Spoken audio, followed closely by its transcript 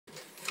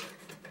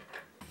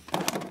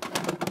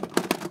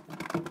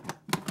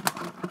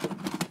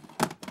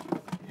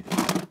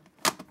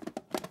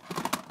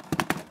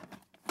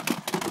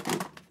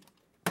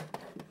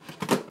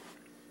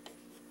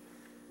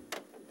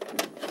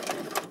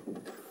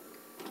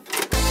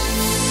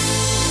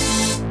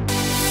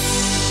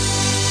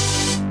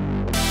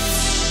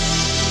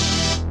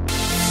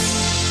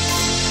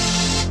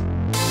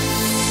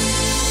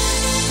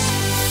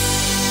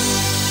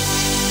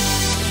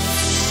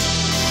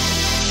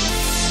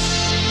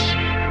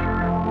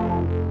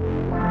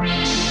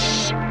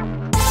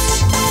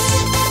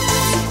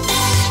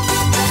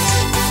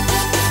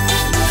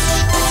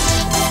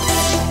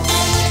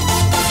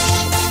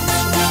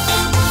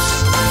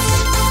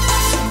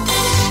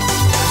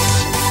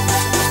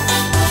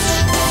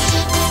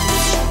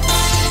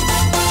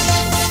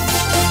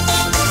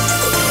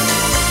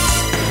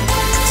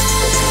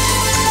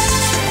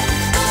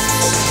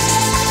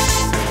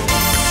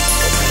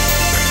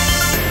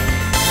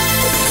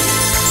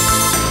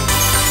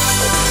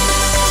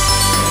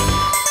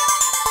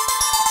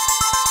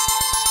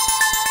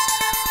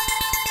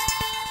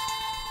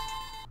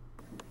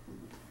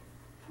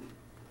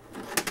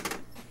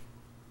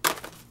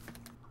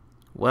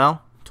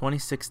Well,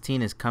 2016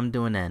 has come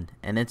to an end,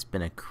 and it's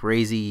been a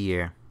crazy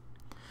year.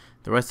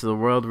 The rest of the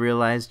world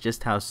realized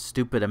just how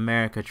stupid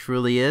America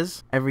truly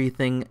is.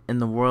 Everything in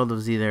the world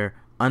was either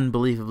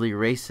unbelievably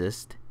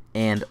racist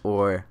and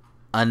or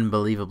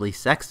unbelievably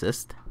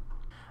sexist.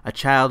 A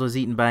child was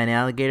eaten by an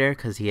alligator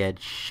because he had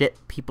shit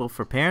people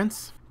for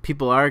parents.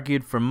 People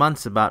argued for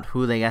months about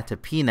who they got to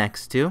pee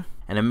next to.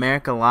 And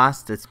America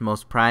lost its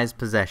most prized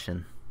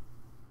possession.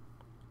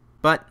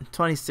 But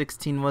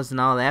 2016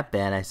 wasn't all that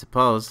bad, I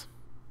suppose.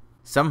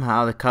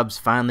 Somehow the Cubs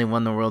finally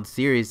won the World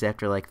Series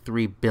after like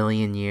 3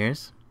 billion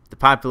years. The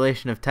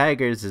population of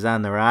tigers is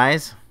on the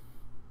rise.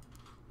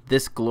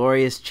 This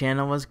glorious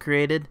channel was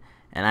created,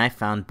 and I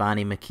found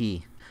Bonnie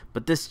McKee.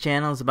 But this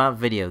channel is about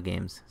video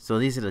games, so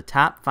these are the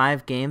top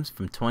 5 games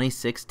from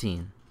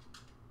 2016.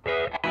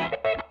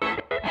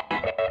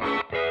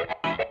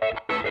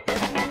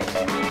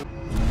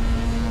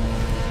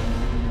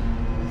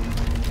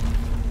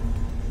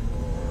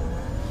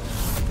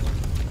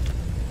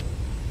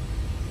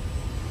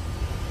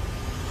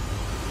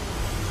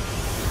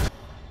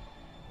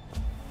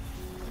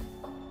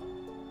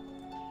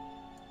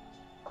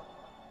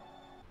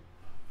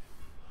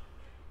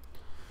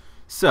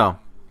 So,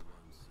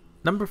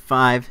 number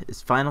 5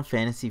 is Final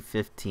Fantasy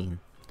 15.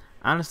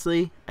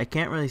 Honestly, I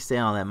can't really say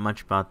all that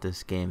much about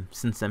this game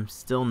since I'm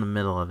still in the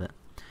middle of it,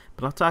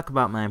 but I'll talk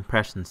about my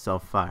impressions so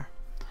far.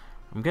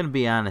 I'm going to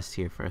be honest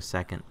here for a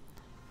second.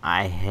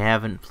 I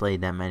haven't played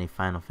that many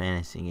Final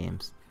Fantasy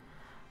games.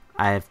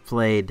 I have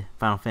played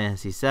Final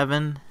Fantasy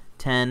 7,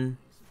 10,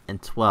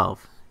 and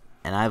 12,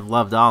 and I've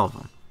loved all of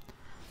them.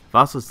 I've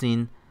also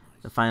seen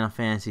the Final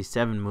Fantasy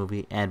 7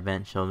 movie,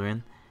 Advent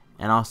Children,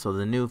 and also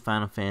the new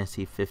Final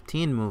Fantasy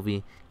 15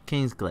 movie,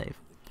 Kingsglaive,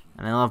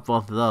 and I love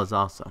both of those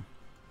also.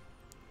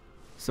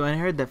 So when I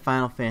heard that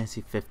Final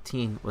Fantasy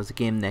 15 was a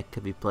game that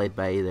could be played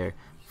by either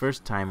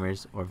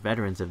first-timers or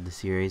veterans of the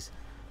series,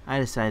 I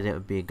decided it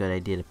would be a good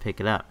idea to pick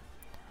it up.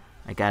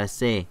 I gotta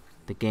say,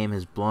 the game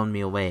has blown me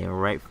away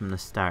right from the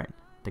start.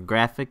 The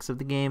graphics of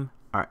the game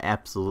are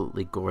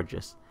absolutely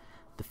gorgeous.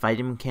 The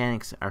fighting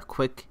mechanics are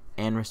quick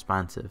and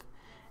responsive,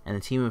 and the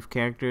team of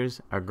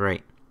characters are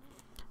great.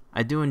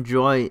 I do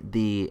enjoy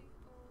the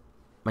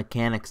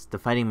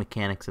fighting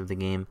mechanics of the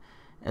game,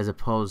 as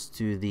opposed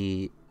to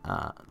the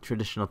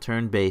traditional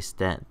turn-based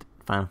that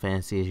Final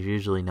Fantasy is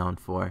usually known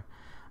for.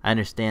 I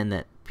understand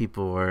that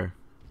people were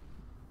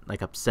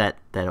upset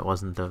that it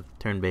wasn't the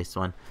turn-based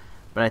one,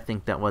 but I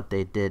think that what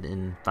they did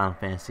in Final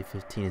Fantasy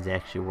 15 has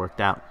actually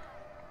worked out.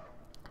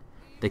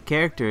 The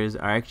characters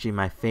are actually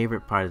my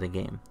favorite part of the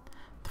game.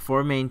 The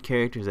 4 main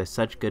characters are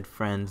such good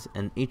friends,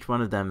 and each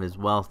one of them is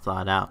well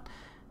thought out,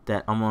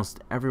 that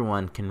almost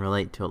everyone can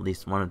relate to at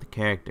least one of the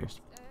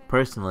characters.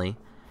 Personally,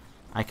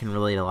 I can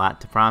relate a lot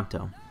to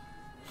Prompto.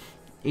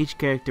 Each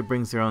character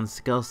brings their own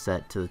skill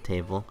set to the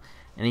table,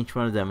 and each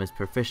one of them is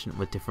proficient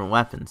with different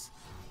weapons.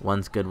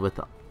 One's good with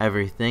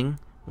everything,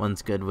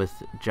 one's good with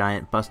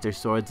giant buster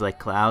swords like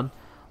Cloud,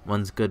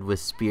 one's good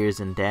with spears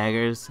and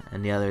daggers,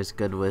 and the other's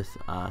good with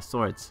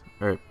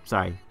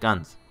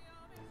guns.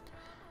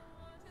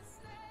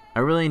 I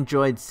really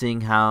enjoyed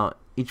seeing how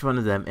each one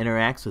of them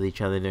interacts with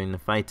each other during the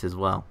fights as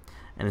well,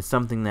 and it's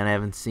something that I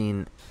haven't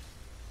seen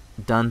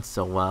done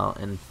so well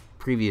in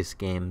previous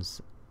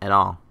games at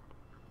all.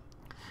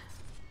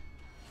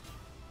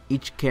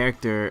 Each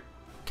character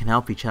can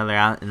help each other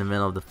out in the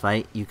middle of the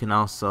fight. You can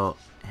also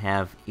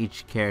have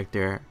each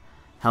character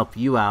help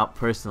you out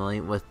personally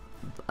with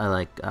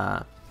kind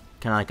of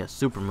like a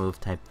super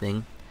move type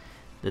thing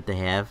that they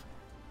have.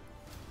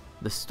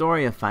 The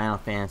story of Final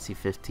Fantasy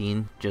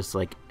 15, just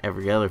like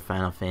every other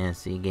Final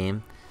Fantasy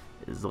game,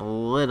 is a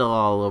little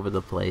all over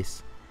the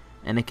place,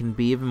 and it can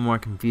be even more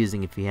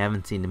confusing if you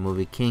haven't seen the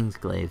movie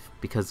Kingsglaive,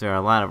 because there are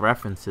a lot of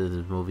references to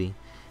the movie,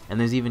 and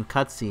there's even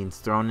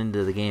cutscenes thrown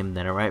into the game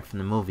that are right from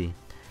the movie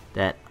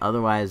that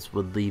otherwise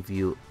would leave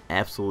you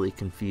absolutely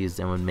confused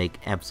and would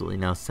make absolutely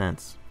no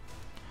sense.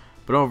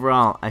 But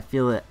overall, I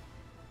feel that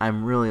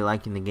I'm really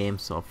liking the game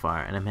so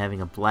far, and I'm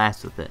having a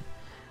blast with it,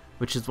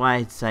 which is why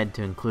I decided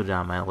to include it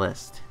on my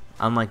list.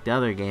 Unlike the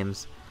other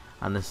games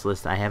on this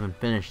list, I haven't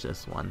finished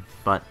this one,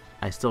 but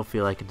I still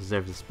feel like it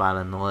deserves a spot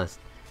on the list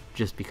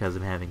just because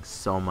I'm having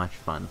so much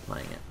fun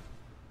playing it.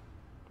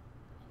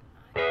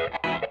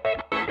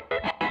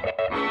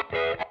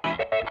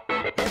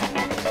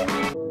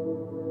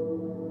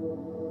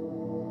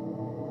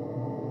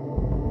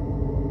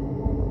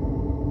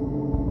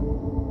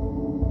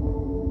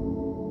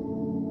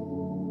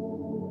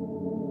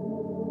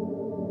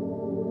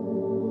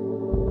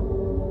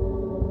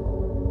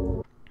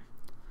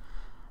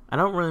 I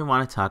don't really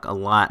want to talk a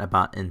lot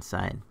about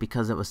Inside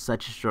because it was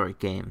such a short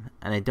game,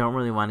 and I don't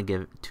really want to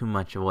give too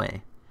much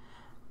away.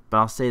 But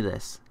I'll say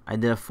this, I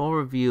did a full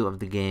review of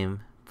the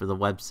game for the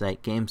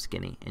website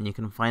GameSkinny, and you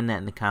can find that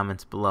in the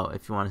comments below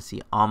if you want to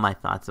see all my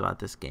thoughts about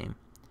this game.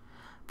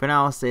 For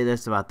now, I'll say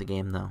this about the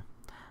game though.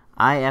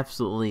 I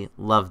absolutely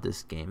love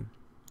this game.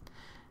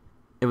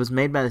 It was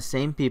made by the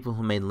same people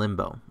who made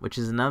Limbo, which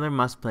is another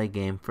must-play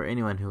game for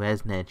anyone who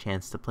hasn't had a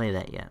chance to play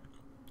that yet.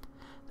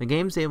 The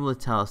game's able to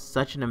tell us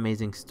such an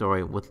amazing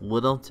story with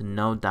little to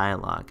no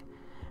dialogue,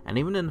 and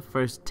even in the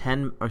first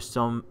 10 or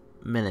so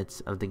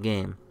minutes of the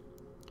game,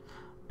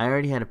 I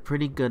already had a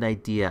pretty good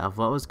idea of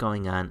what was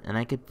going on, and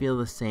I could feel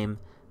the same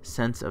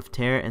sense of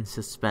terror and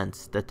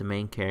suspense that the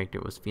main character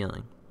was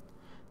feeling.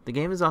 The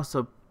game is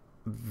also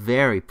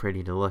very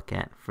pretty to look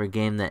at for a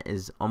game that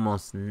is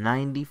almost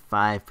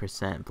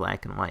 95%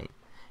 black and white.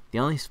 The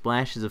only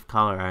splashes of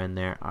color in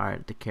there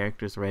are the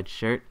character's red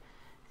shirt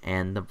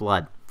and the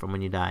blood from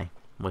when you die,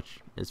 which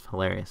is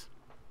hilarious.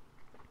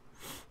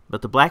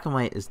 But the black and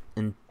white is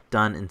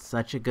done in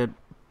such a good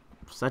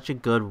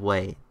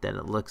way that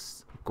it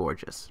looks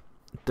gorgeous.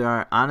 There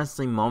are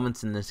honestly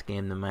moments in this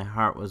game that my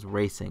heart was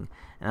racing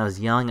and I was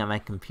yelling at my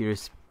computer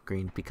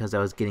screen because I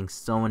was getting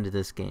so into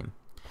this game.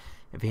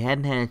 If you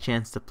hadn't had a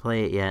chance to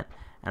play it yet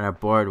and are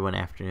bored one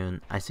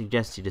afternoon, I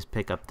suggest you just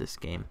pick up this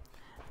game.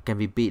 It can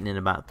be beaten in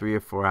about 3 or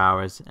 4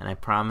 hours, and I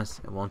promise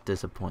it won't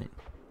disappoint.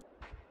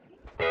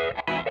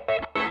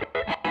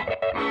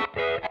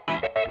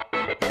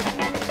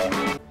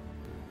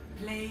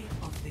 Play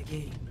of the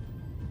game.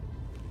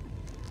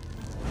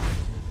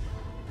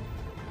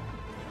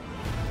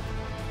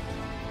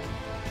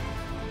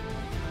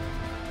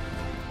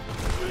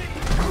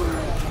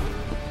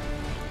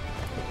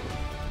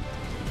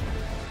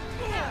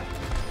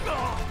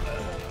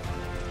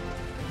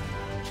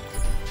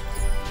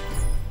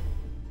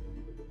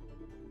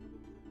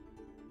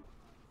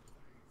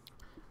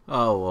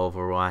 Oh,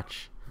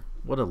 Overwatch.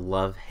 What a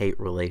love-hate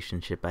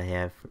relationship I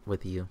have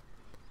with you.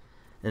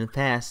 In the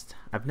past,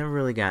 I've never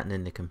really gotten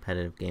into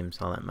competitive games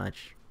all that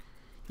much.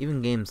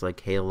 Even games like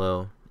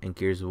Halo and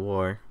Gears of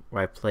War,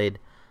 where I played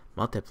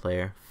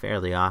multiplayer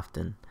fairly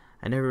often,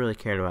 I never really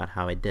cared about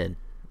how I did.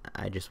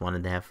 I just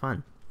wanted to have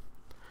fun.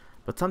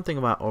 But something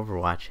about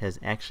Overwatch has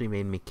actually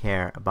made me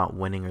care about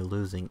winning or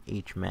losing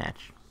each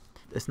match.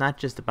 It's not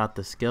just about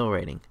the skill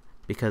rating,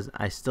 because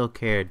I still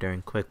care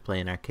during quick play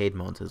and arcade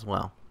modes as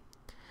well.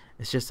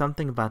 It's just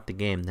something about the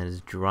game that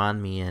has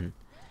drawn me in,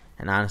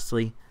 and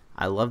honestly,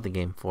 I love the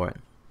game for it.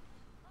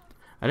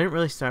 I didn't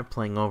really start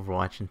playing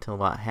Overwatch until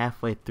about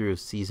halfway through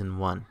Season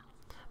 1,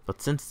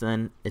 but since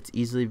then, it's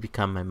easily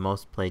become my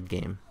most played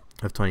game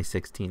of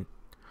 2016.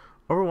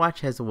 Overwatch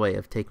has a way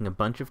of taking a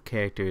bunch of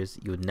characters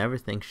you would never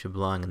think should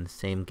belong in the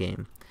same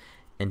game,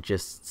 and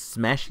just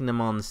smashing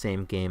them all in the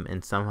same game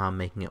and somehow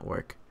making it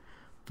work.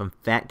 From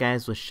fat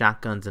guys with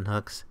shotguns and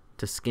hooks,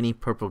 to skinny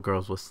purple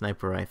girls with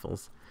sniper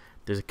rifles,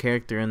 there's a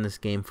character in this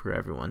game for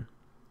everyone.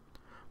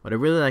 What I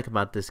really like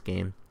about this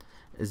game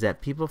is that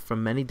people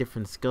from many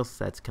different skill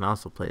sets can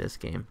also play this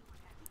game.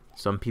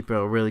 Some people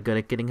are really good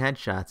at getting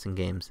headshots in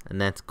games, and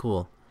that's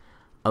cool.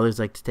 Others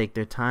like to take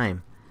their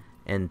time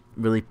and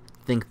really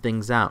think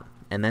things out,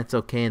 and that's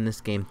okay in this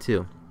game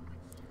too.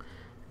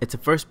 It's a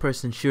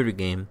first-person shooter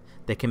game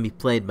that can be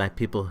played by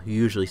people who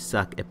usually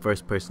suck at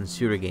first-person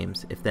shooter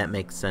games, if that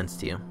makes sense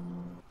to you.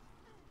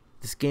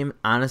 This game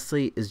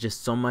honestly is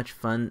just so much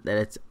fun that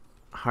it's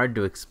hard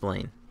to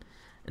explain.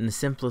 In the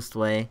simplest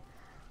way,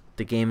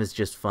 the game is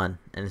just fun,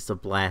 and it's a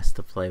blast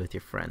to play with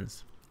your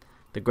friends.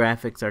 The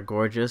graphics are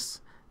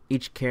gorgeous.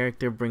 Each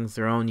character brings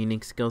their own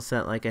unique skill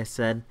set, like I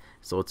said,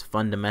 so it's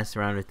fun to mess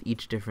around with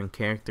each different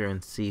character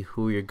and see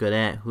who you're good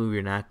at, who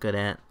you're not good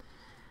at.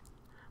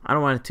 I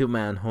don't want to toot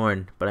my own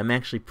horn, but I'm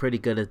actually pretty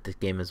good at this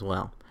game as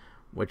well,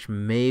 which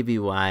may be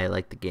why I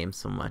like the game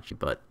so much,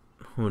 but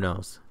who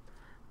knows.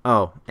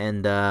 Oh,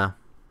 and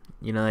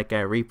you know that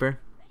guy Reaper?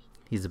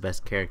 He's the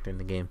best character in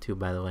the game too,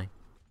 by the way.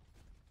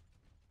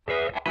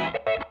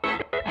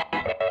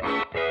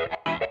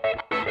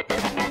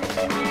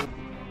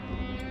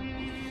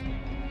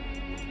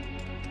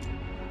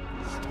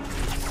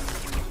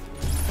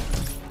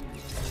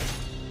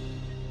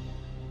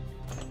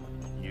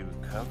 You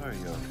cover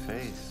your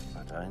face,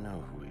 but I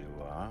know who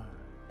you are.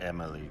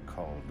 Emily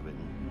Caldwin.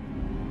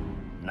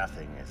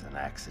 Nothing is an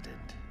accident.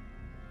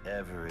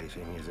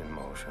 Everything is in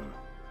motion.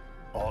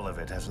 All of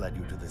it has led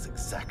you to this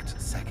exact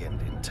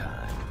second in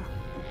time.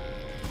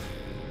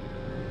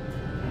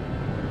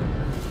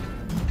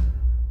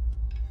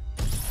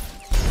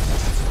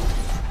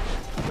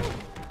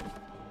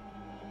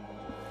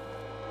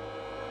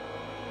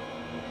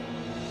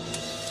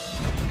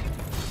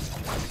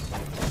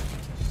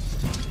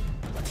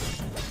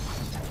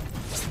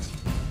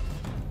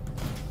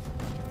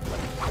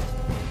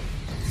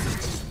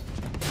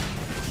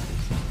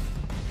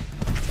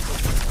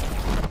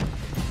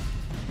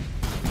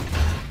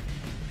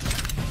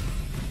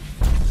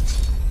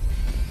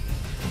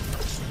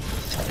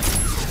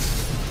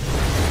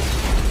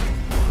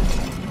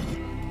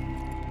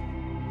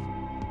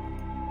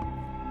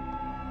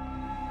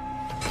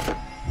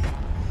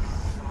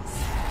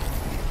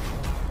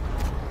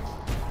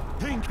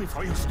 Think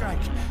before you strike.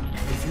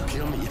 If you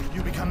kill me,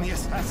 you become the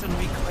assassin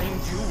we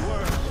claimed you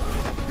were.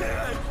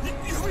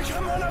 You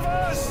become one of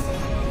us!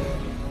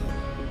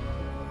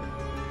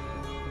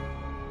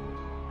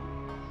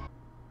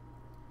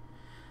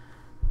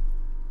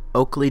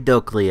 Oakley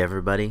dokley,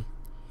 everybody.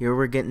 Here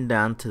we're getting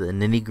down to the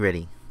nitty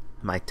gritty.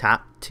 My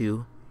top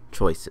 2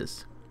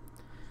 choices.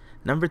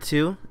 Number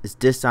 2 is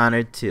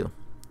Dishonored 2.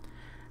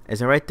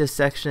 As I write this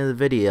section of the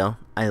video,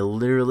 I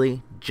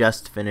literally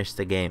just finished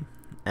the game,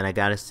 and I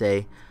gotta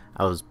say,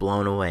 I was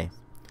blown away.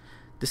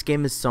 This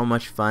game is so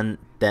much fun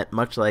that,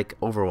 much like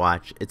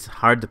Overwatch, it's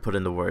hard to put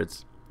into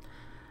words.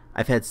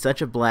 I've had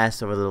such a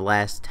blast over the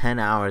last 10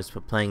 hours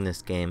of playing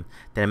this game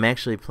that I'm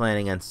actually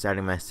planning on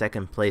starting my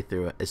second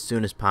playthrough as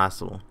soon as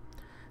possible.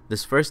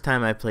 This first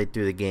time I played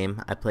through the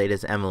game, I played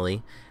as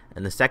Emily,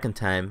 and the second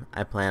time,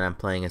 I plan on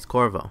playing as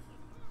Corvo.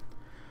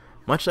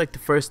 Much like the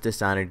first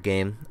Dishonored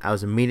game, I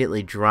was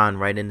immediately drawn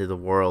right into the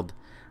world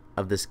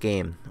of this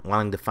game,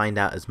 wanting to find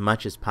out as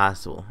much as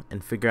possible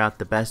and figure out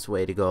the best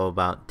way to go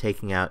about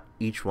taking out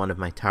each one of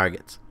my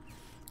targets.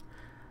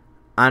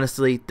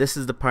 Honestly, this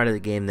is the part of the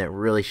game that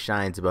really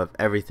shines above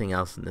everything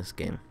else in this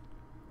game.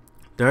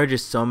 There are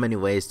just so many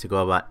ways to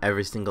go about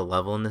every single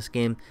level in this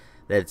game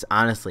that it's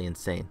honestly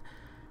insane.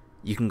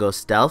 You can go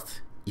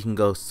stealth, you can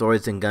go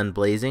swords and gun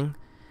blazing,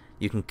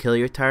 you can kill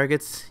your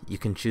targets, you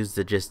can choose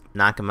to just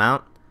knock them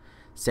out,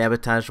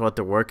 sabotage what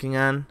they're working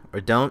on,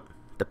 or don't.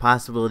 The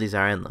possibilities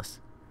are endless.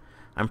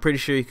 I'm pretty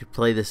sure you could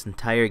play this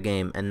entire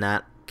game and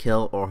not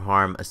kill or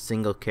harm a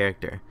single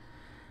character,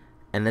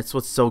 and that's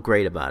what's so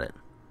great about it.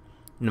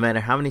 No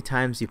matter how many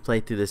times you play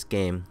through this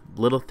game,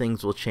 little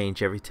things will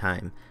change every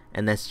time,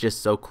 and that's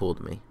just so cool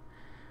to me.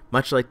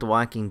 Much like the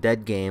Walking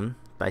Dead game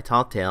by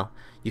Telltale,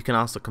 you can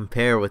also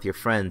compare with your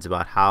friends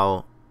about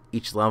how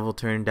each level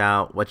turned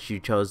out, what you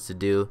chose to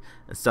do,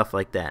 and stuff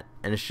like that,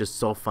 and it's just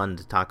so fun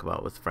to talk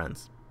about with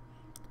friends.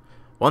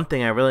 One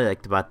thing I really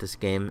liked about this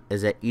game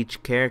is that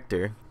each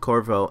character,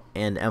 Corvo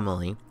and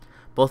Emily,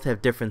 both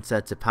have different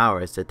sets of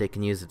powers that they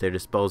can use at their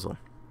disposal,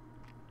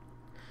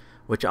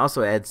 which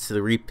also adds to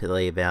the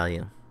replay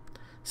value.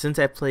 Since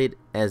I played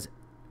as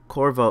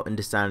Corvo in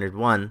Dishonored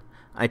 1,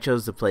 I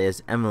chose to play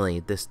as Emily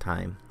this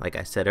time, like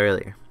I said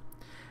earlier.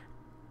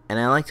 And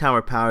I liked how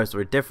her powers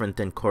were different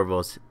than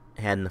Corvo's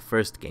had in the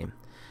first game.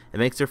 It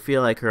makes her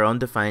feel like her own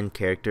defined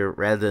character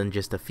rather than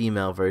just a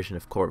female version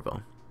of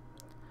Corvo.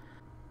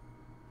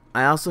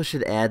 I also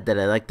should add that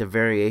I like the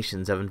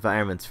variations of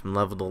environments from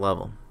level to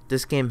level.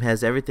 This game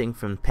has everything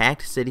from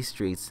packed city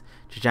streets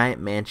to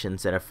giant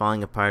mansions that are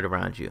falling apart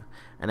around you,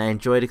 and I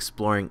enjoyed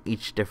exploring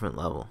each different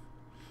level.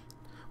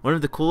 One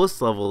of the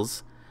coolest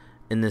levels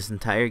in this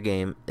entire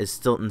game is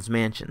Stilton's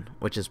Mansion,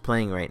 which is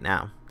playing right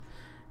now.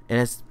 It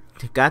has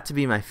got to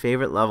be my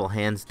favorite level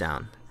hands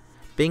down.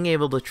 Being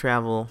able to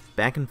travel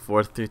back and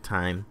forth through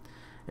time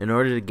in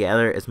order to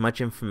gather as much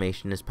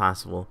information as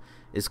possible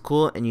is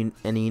cool and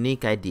a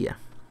unique idea.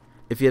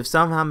 If you have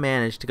somehow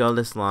managed to go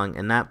this long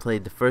and not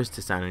played the first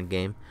Dishonored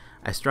game,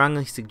 I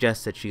strongly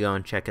suggest that you go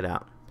and check it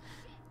out.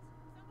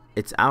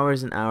 It's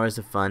hours and hours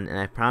of fun, and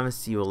I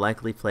promise you will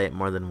likely play it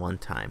more than one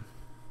time.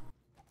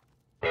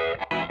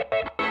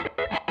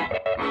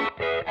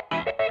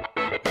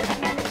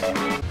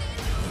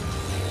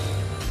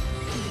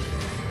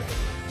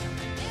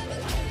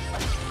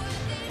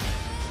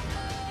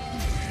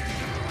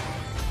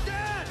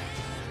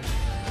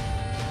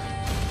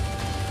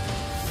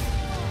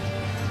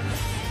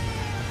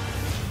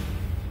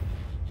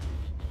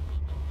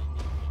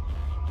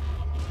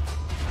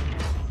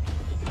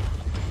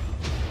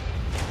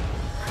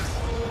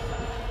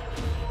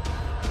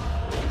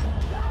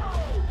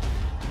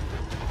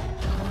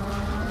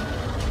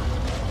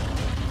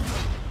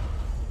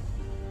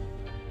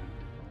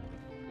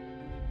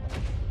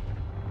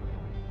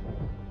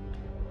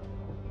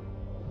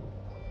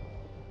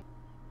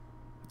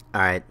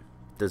 Alright,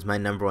 does my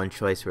number one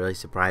choice really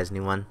surprise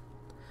anyone?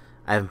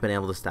 I haven't been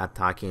able to stop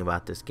talking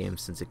about this game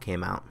since it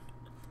came out.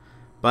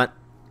 But,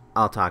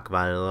 I'll talk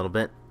about it a little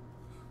bit.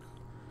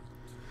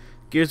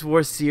 Gears of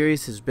War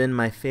series has been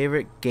my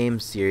favorite game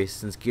series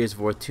since Gears of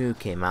War 2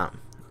 came out,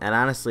 and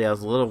honestly I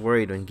was a little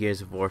worried when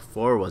Gears of War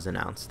 4 was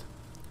announced.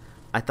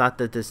 I thought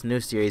that this new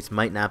series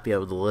might not be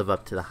able to live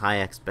up to the high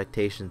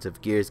expectations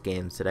of Gears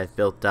games that I've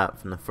built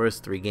up from the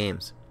first 3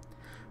 games,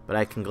 but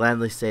I can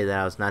gladly say that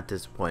I was not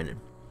disappointed.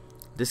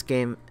 This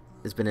game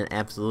has been an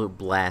absolute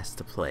blast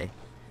to play.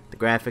 The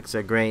graphics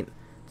are great,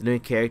 the new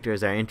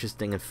characters are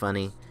interesting and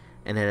funny,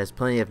 and it has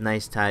plenty of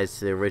nice ties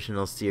to the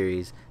original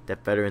series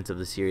that veterans of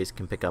the series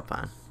can pick up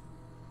on.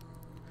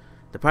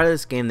 The part of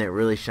this game that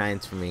really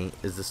shines for me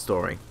is the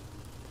story.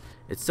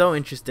 It's so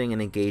interesting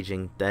and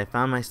engaging that I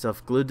found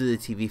myself glued to the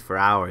TV for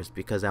hours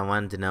because I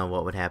wanted to know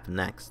what would happen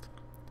next.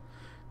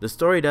 The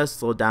story does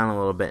slow down a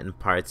little bit in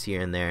parts here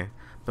and there,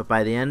 but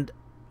by the end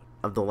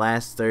of the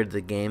last third of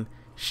the game,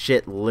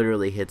 shit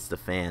literally hits the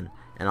fan,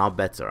 and all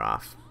bets are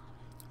off.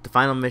 The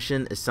final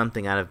mission is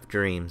something out of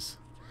dreams.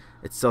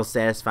 It's so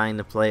satisfying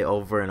to play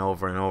over and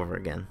over and over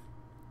again.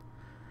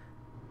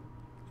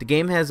 The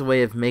game has a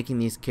way of making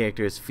these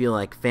characters feel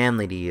like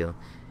family to you,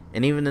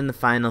 and even in the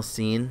final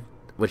scene,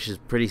 which is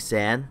pretty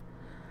sad,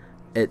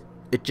 it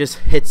just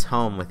hits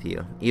home with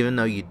you. Even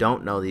though you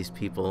don't know these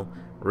people,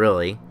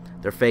 really,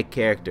 they're fake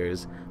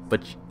characters,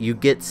 but you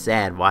get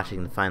sad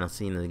watching the final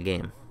scene of the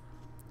game.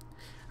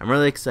 I'm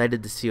really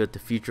excited to see what the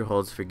future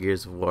holds for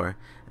Gears of War,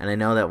 and I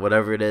know that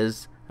whatever it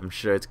is, I'm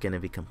sure it's going to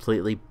be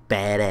completely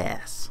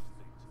badass.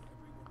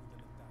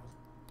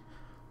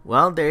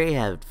 Well, there you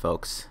have it,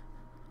 folks.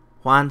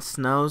 Juan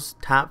Snow's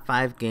top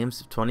 5 games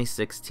of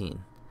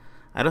 2016.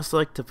 I'd also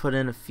like to put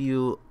in a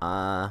few,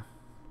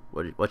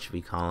 what should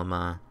we call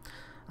them,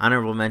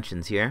 honorable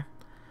mentions here.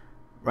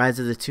 Rise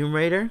of the Tomb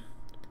Raider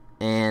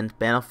and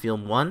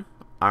Battlefield 1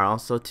 are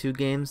also 2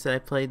 games that I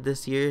played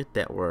this year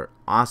that were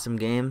awesome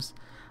games.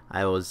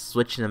 I was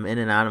switching them in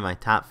and out of my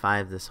top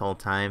 5 this whole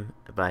time,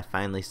 but I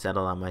finally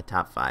settled on my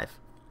top 5.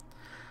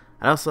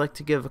 I'd also like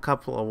to give a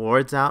couple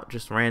awards out,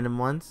 just random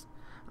ones.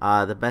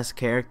 The best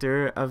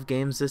character of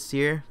games this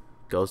year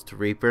goes to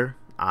Reaper,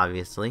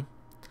 obviously.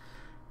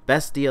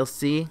 Best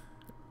DLC,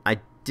 I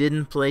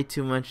didn't play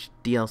too much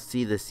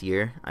DLC this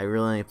year. I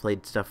really only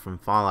played stuff from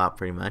Fallout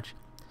pretty much.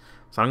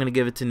 So I'm going to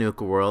give it to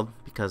Nuka World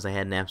because I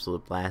had an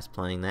absolute blast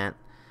playing that.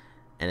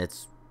 And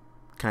it's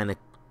kind of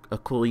a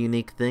cool,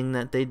 unique thing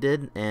that they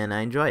did, and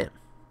I enjoy it.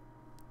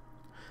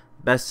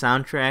 Best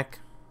soundtrack,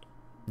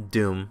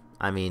 Doom.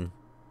 I mean,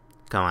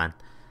 come on.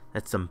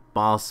 That's some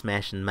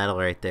ball-smashing metal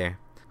right there.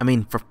 I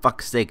mean, for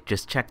fuck's sake,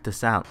 just check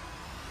this out.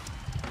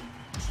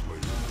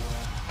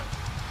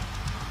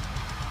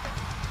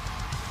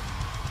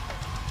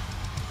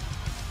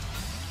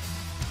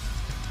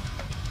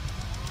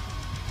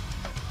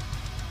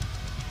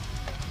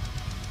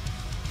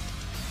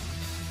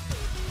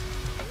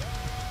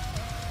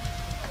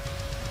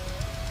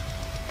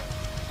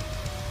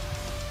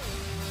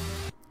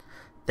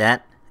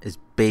 That is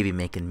baby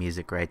making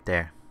music right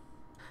there.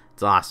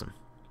 It's awesome.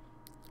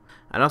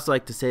 I'd also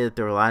like to say that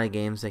there were a lot of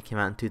games that came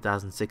out in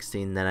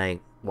 2016 that I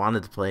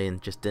wanted to play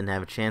and just didn't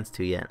have a chance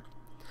to yet.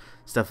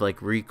 Stuff like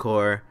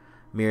Recore,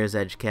 Mirror's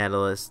Edge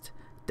Catalyst,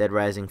 Dead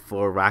Rising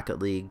 4 Rocket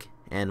League,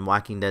 and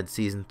Walking Dead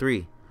Season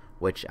 3,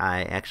 which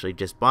I actually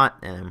just bought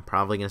and I'm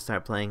probably going to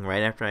start playing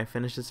right after I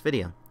finish this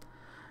video.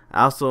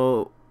 I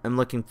also am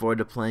looking forward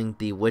to playing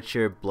the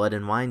Witcher Blood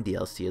and Wine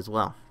DLC as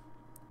well.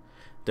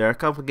 There are a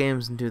couple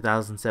games in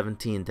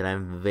 2017 that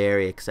I'm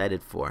very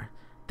excited for.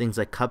 Things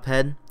like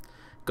Cuphead,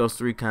 Ghost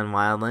Recon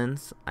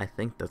Wildlands, I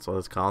think that's what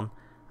it's called,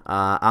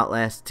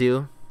 Outlast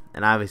 2,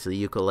 and obviously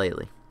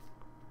Yooka-Laylee.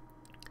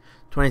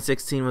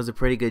 2016 was a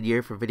pretty good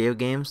year for video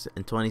games,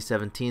 and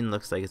 2017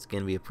 looks like it's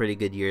going to be a pretty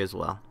good year as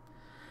well.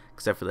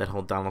 Except for that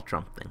whole Donald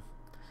Trump thing.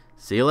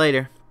 See you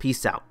later.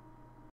 Peace out.